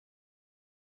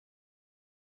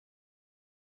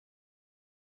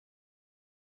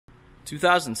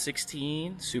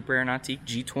2016 Super Air Nautique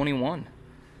G21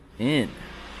 in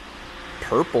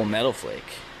purple metal flake,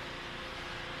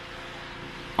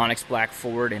 onyx black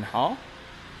forward and hull,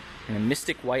 and a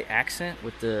mystic white accent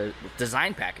with the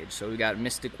design package. So we got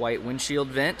mystic white windshield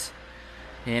vent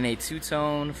and a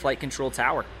two-tone flight control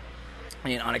tower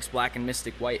in onyx black and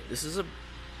mystic white. This is a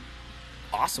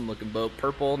awesome looking boat.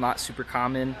 Purple, not super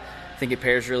common. I think it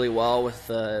pairs really well with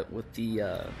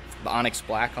the onyx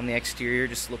black on the exterior.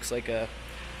 Just looks like a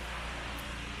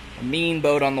mean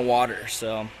boat on the water.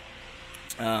 So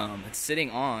it's sitting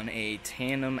on a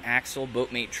tandem axle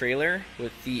boatmate trailer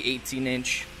with the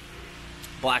 18-inch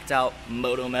blacked out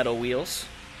Moto Metal wheels.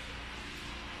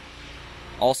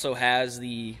 Also has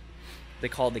they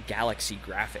call it the Galaxy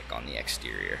graphic on the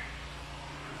exterior.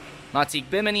 Nautique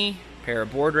bimini, pair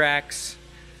of board racks,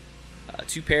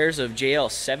 2 pairs of JL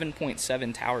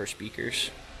 7.7 tower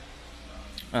speakers.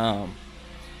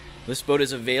 This boat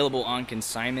is available on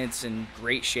consignment. It's in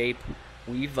great shape.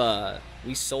 We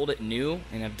sold it new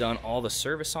and have done all the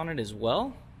service on it as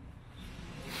well.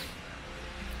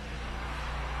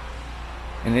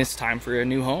 And it's time for a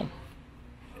new home.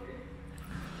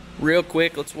 Real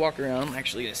quick, let's walk around. I'm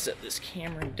actually gonna set this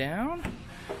camera down.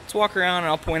 Let's walk around and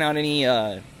I'll point out any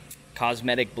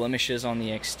cosmetic blemishes on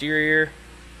the exterior.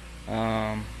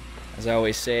 As I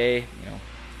always say, you know,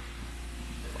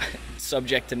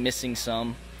 subject to missing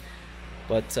some.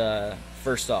 But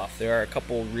first off, there are a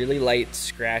couple really light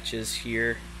scratches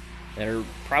here that are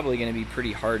probably going to be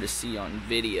pretty hard to see on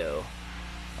video.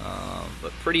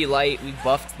 But pretty light. We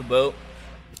buffed the boat.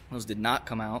 Those did not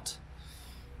come out.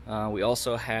 We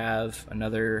also have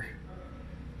another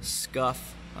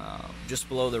scuff just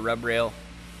below the rub rail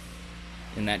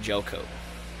in that gel coat.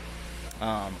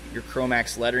 Your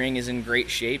Chromax lettering is in great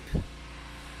shape.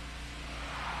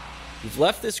 We've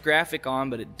left this graphic on,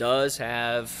 but it does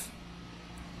have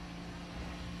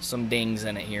some dings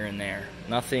in it here and there.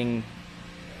 Nothing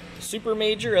super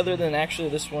major other than actually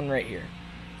this one right here.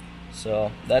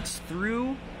 So that's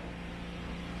through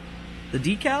the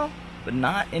decal, but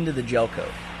not into the gel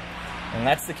coat. And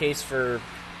that's the case for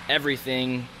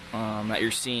everything that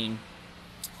you're seeing.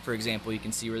 For example, you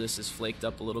can see where this is flaked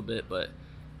up a little bit, but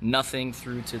nothing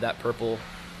through to that purple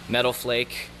metal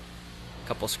flake. A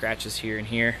couple scratches here and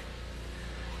here.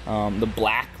 The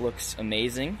black looks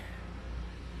amazing.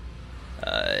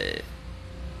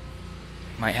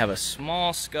 Might have a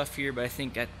small scuff here, but I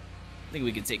think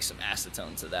we could take some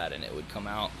acetone to that and it would come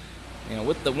out. You know,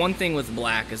 with the one thing with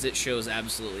black is it shows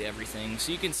absolutely everything.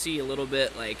 So you can see a little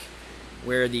bit like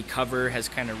where the cover has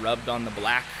kind of rubbed on the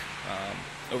black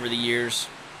over the years.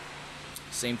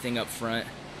 Same thing up front.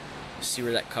 See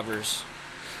where that cover's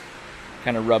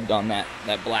kind of rubbed on that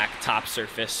black top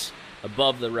surface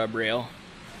above the rub rail.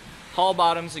 Hull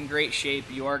bottom's in great shape.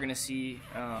 You are going to see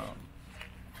a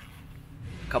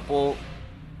couple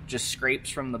just scrapes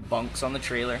from the bunks on the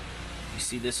trailer. You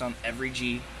see this on every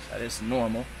G. That is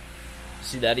normal. You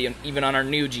see that even on our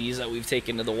new Gs that we've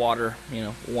taken to the water, you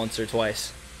know, once or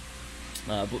twice.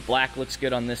 But black looks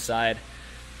good on this side.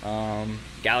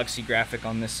 Galaxy graphic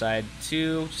on this side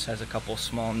too. Just has a couple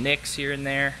small nicks here and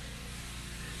there.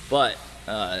 But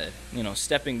you know,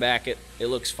 stepping back, it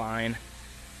looks fine.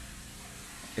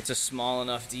 It's a small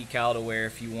enough decal to where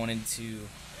if you wanted to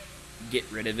get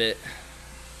rid of it,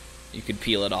 you could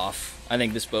peel it off. I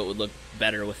think this boat would look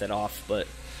better with it off, but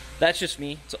that's just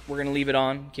me. So we're gonna leave it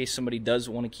on in case somebody does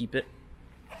want to keep it.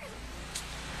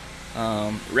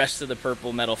 Rest of the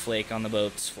purple metal flake on the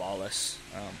boat's flawless.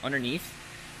 Underneath,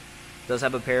 does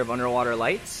have a pair of underwater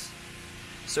lights,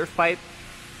 surf pipe,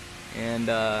 and you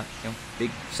know,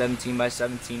 big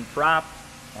 17x17 prop,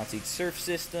 Nautique surf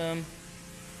system.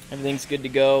 Everything's good to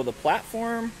go. The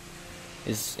platform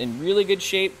is in really good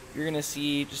shape. You're gonna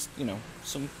see just, you know,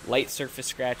 some light surface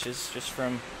scratches just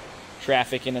from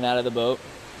traffic in and out of the boat.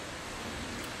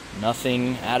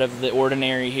 Nothing out of the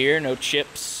ordinary here. No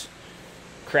chips,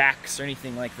 cracks, or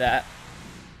anything like that.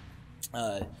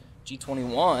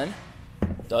 G21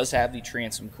 does have the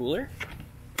transom cooler.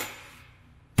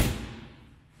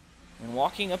 And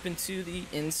walking up into the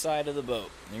inside of the boat,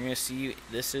 you're going to see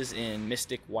this is in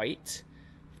mystic white,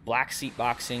 black seat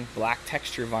boxing, black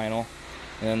texture vinyl,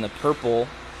 and then the purple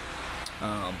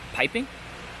piping.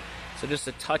 So just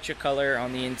a touch of color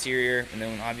on the interior, and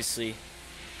then obviously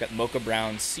got mocha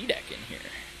brown sea deck in here.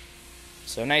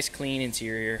 So nice clean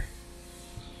interior.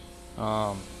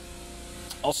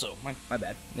 Also, my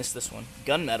bad, missed this one.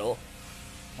 Gunmetal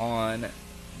on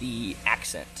the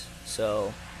accent.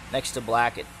 So next to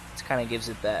black, it kind of gives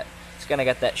it that, it's kind of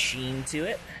got that sheen to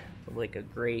it, like a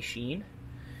gray sheen.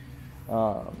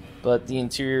 But the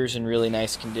interior's in really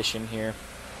nice condition here.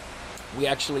 We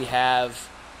actually have,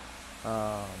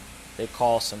 they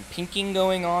call some pinking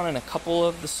going on in a couple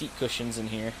of the seat cushions in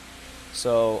here.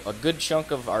 So a good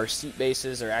chunk of our seat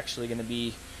bases are actually going to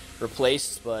be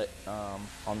replaced, but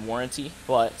on warranty.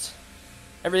 But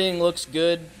everything looks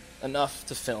good enough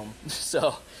to film.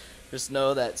 So just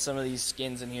know that some of these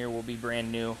skins in here will be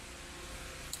brand new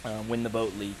when the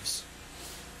boat leaves.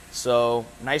 So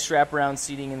nice wraparound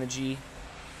seating in the G.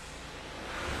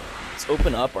 Let's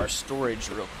open up our storage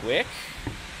real quick.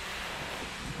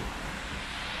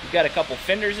 We've got a couple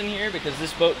fenders in here because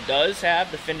this boat does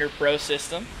have the Fender Pro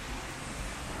system.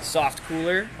 Soft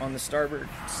cooler on the starboard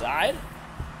side.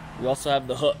 We also have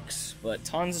the hooks, but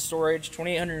tons of storage,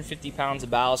 2,850 pounds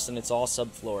of ballast, and it's all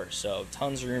subfloor, so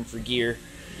tons of room for gear.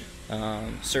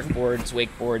 Surfboards,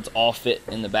 wakeboards, all fit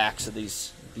in the backs of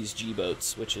these G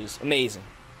boats, which is amazing.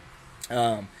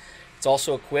 It's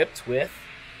also equipped with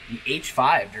the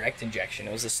H5 direct injection.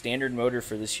 It was a standard motor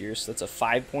for this year, so that's a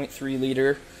 5.3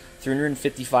 liter,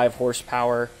 355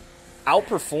 horsepower,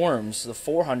 outperforms the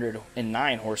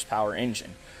 409 horsepower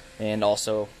engine, and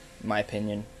also, in my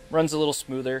opinion, runs a little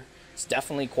smoother. It's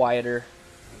definitely quieter,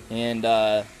 and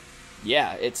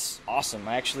yeah, it's awesome.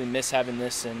 I actually miss having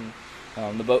this in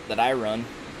the boat that I run.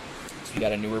 So we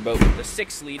got a newer boat with a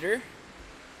 6 liter.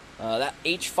 That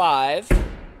H5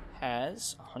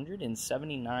 has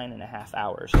 179.5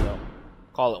 hours, so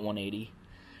call it 180.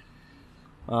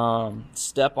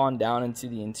 Step on down into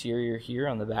the interior here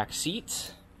on the back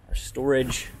seat. Our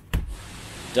storage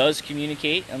does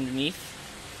communicate underneath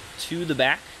to the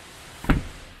back.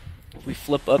 If we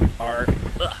flip up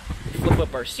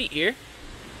our seat here,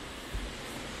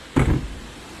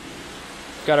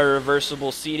 got our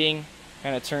reversible seating.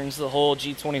 Kind of turns the whole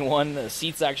G21. The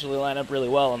seats actually line up really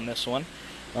well on this one,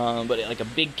 but like a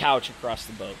big couch across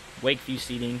the boat. Wake view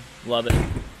seating, love it.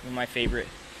 One of my favorite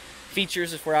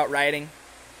features if we're out riding.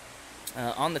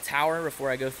 On the tower, before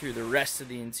I go through the rest of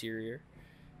the interior,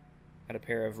 got a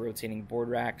pair of rotating board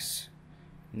racks,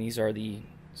 and these are the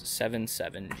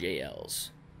 7.7 JLs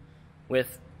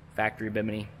with factory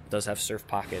bimini. It does have surf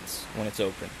pockets when it's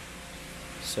open.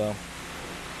 So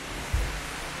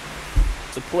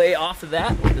to play off of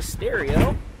that with the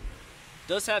stereo, it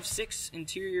does have 6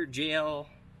 interior JL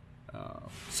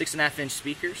 6.5-inch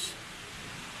speakers,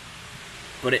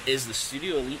 but it is the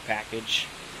Studio Elite package.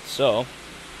 So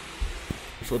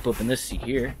flip open this seat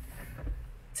here,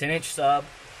 10-inch sub,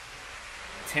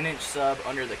 10-inch sub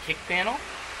under the kick panel,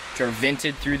 which are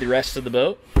vented through the rest of the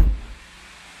boat.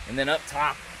 And then up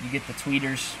top, you get the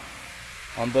tweeters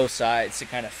on both sides to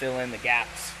kind of fill in the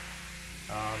gaps,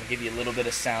 give you a little bit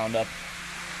of sound up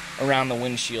around the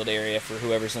windshield area for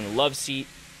whoever's in the love seat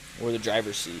or the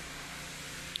driver's seat.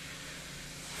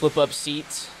 Flip up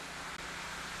seats,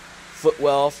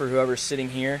 footwell for whoever's sitting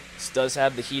here. This does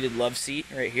have the heated love seat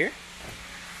right here.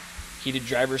 Heated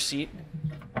driver's seat.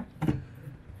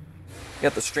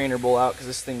 Got the strainer bowl out because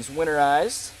this thing's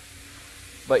winterized,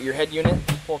 but your head unit,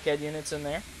 bulkhead unit's in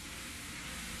there.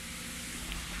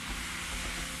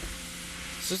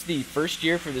 This is the first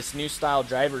year for this new style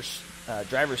driver's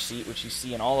seat, which you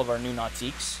see in all of our new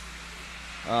Nautiques.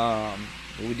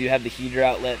 We do have the heater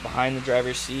outlet behind the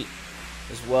driver's seat,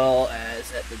 as well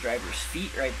as at the driver's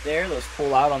feet right there. Those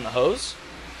pull out on the hose,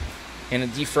 and a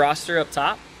defroster up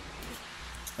top.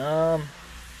 Let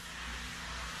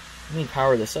me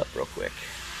power this up real quick.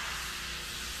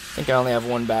 I think I only have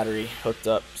one battery hooked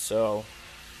up, so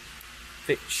if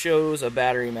it shows a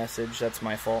battery message, that's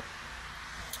my fault.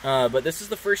 But this is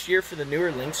the first year for the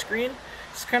newer link screen.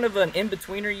 It's kind of an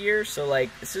in-betweener year, so like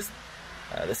this is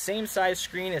the same size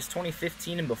screen as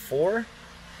 2015 and before,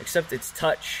 except it's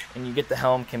touch, and you get the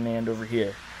helm command over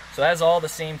here. So it has all the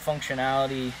same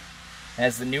functionality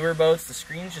as the newer boats. The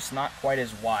screen's just not quite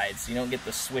as wide, so you don't get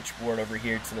the switchboard over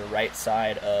here to the right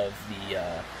side of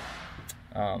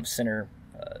the center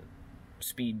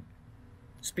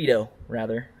speedo,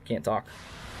 rather. Can't talk.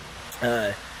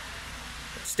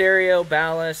 Stereo,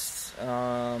 ballast.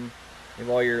 You have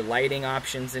all your lighting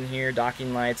options in here: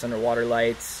 docking lights, underwater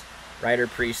lights, rider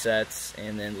presets,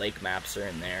 and then lake maps are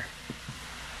in there.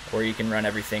 Or you can run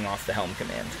everything off the helm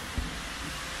command.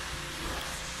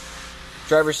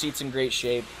 Driver's seat's in great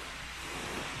shape.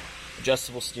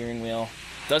 Adjustable steering wheel.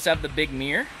 Does have the big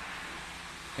mirror,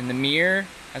 and the mirror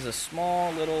has a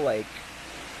small little like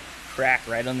crack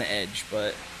right on the edge,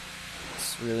 but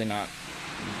it's really not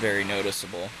very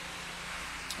noticeable.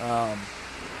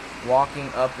 Walking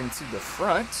up into the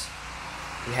front,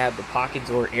 we have the pocket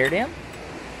door air dam.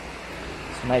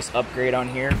 It's a nice upgrade on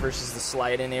here versus the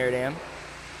slide-in air dam.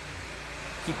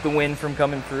 Keep the wind from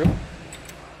coming through.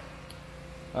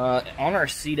 On our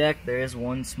sea deck, there is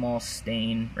one small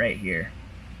stain right here.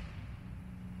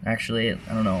 Actually,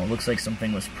 I don't know, it looks like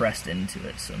something was pressed into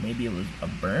it, so maybe it was a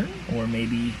burn, or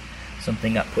maybe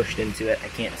something got pushed into it. I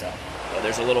can't tell. But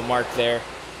there's a little mark there.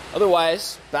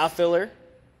 Otherwise, bow filler,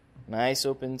 nice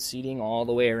open seating all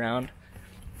the way around.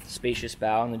 Spacious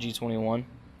bow in the G21.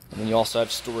 And then you also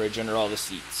have storage under all the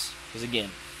seats. Because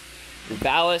again, your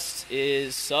ballast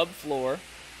is subfloor,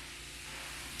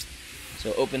 so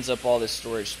it opens up all this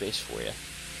storage space for you.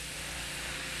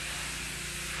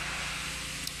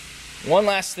 One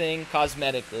last thing,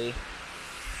 cosmetically.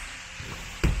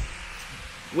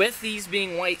 With these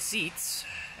being white seats,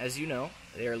 as you know,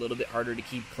 they're a little bit harder to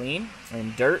keep clean,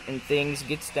 and dirt and things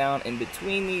gets down in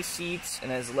between these seats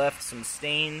and has left some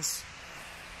stains.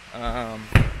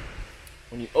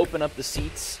 When you open up the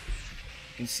seats,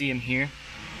 you can see them here.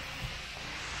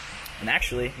 And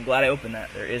actually, I'm glad I opened that.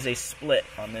 There is a split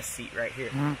on this seat right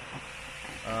here.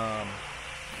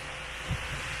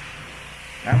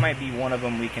 That might be one of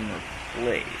them we can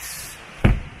replace.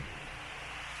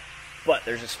 But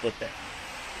there's a split there.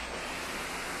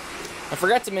 I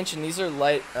forgot to mention, these are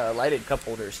lighted cup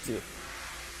holders too.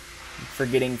 I'm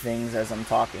forgetting things as I'm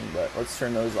talking, but let's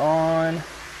turn those on.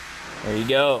 There you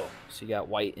go. So you got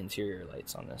white interior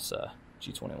lights on this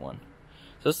G21.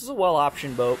 So this is a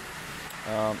well-optioned boat.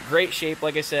 Great shape,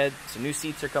 like I said. Some new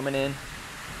seats are coming in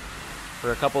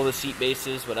for a couple of the seat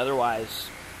bases, but otherwise,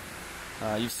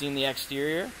 you've seen the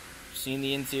exterior, you've seen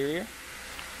the interior.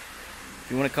 If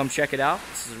you want to come check it out,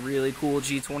 this is a really cool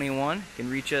G21. You can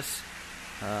reach us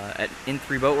at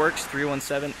N3 Boatworks,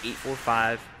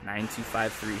 317-845-9253.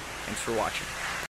 Thanks for watching.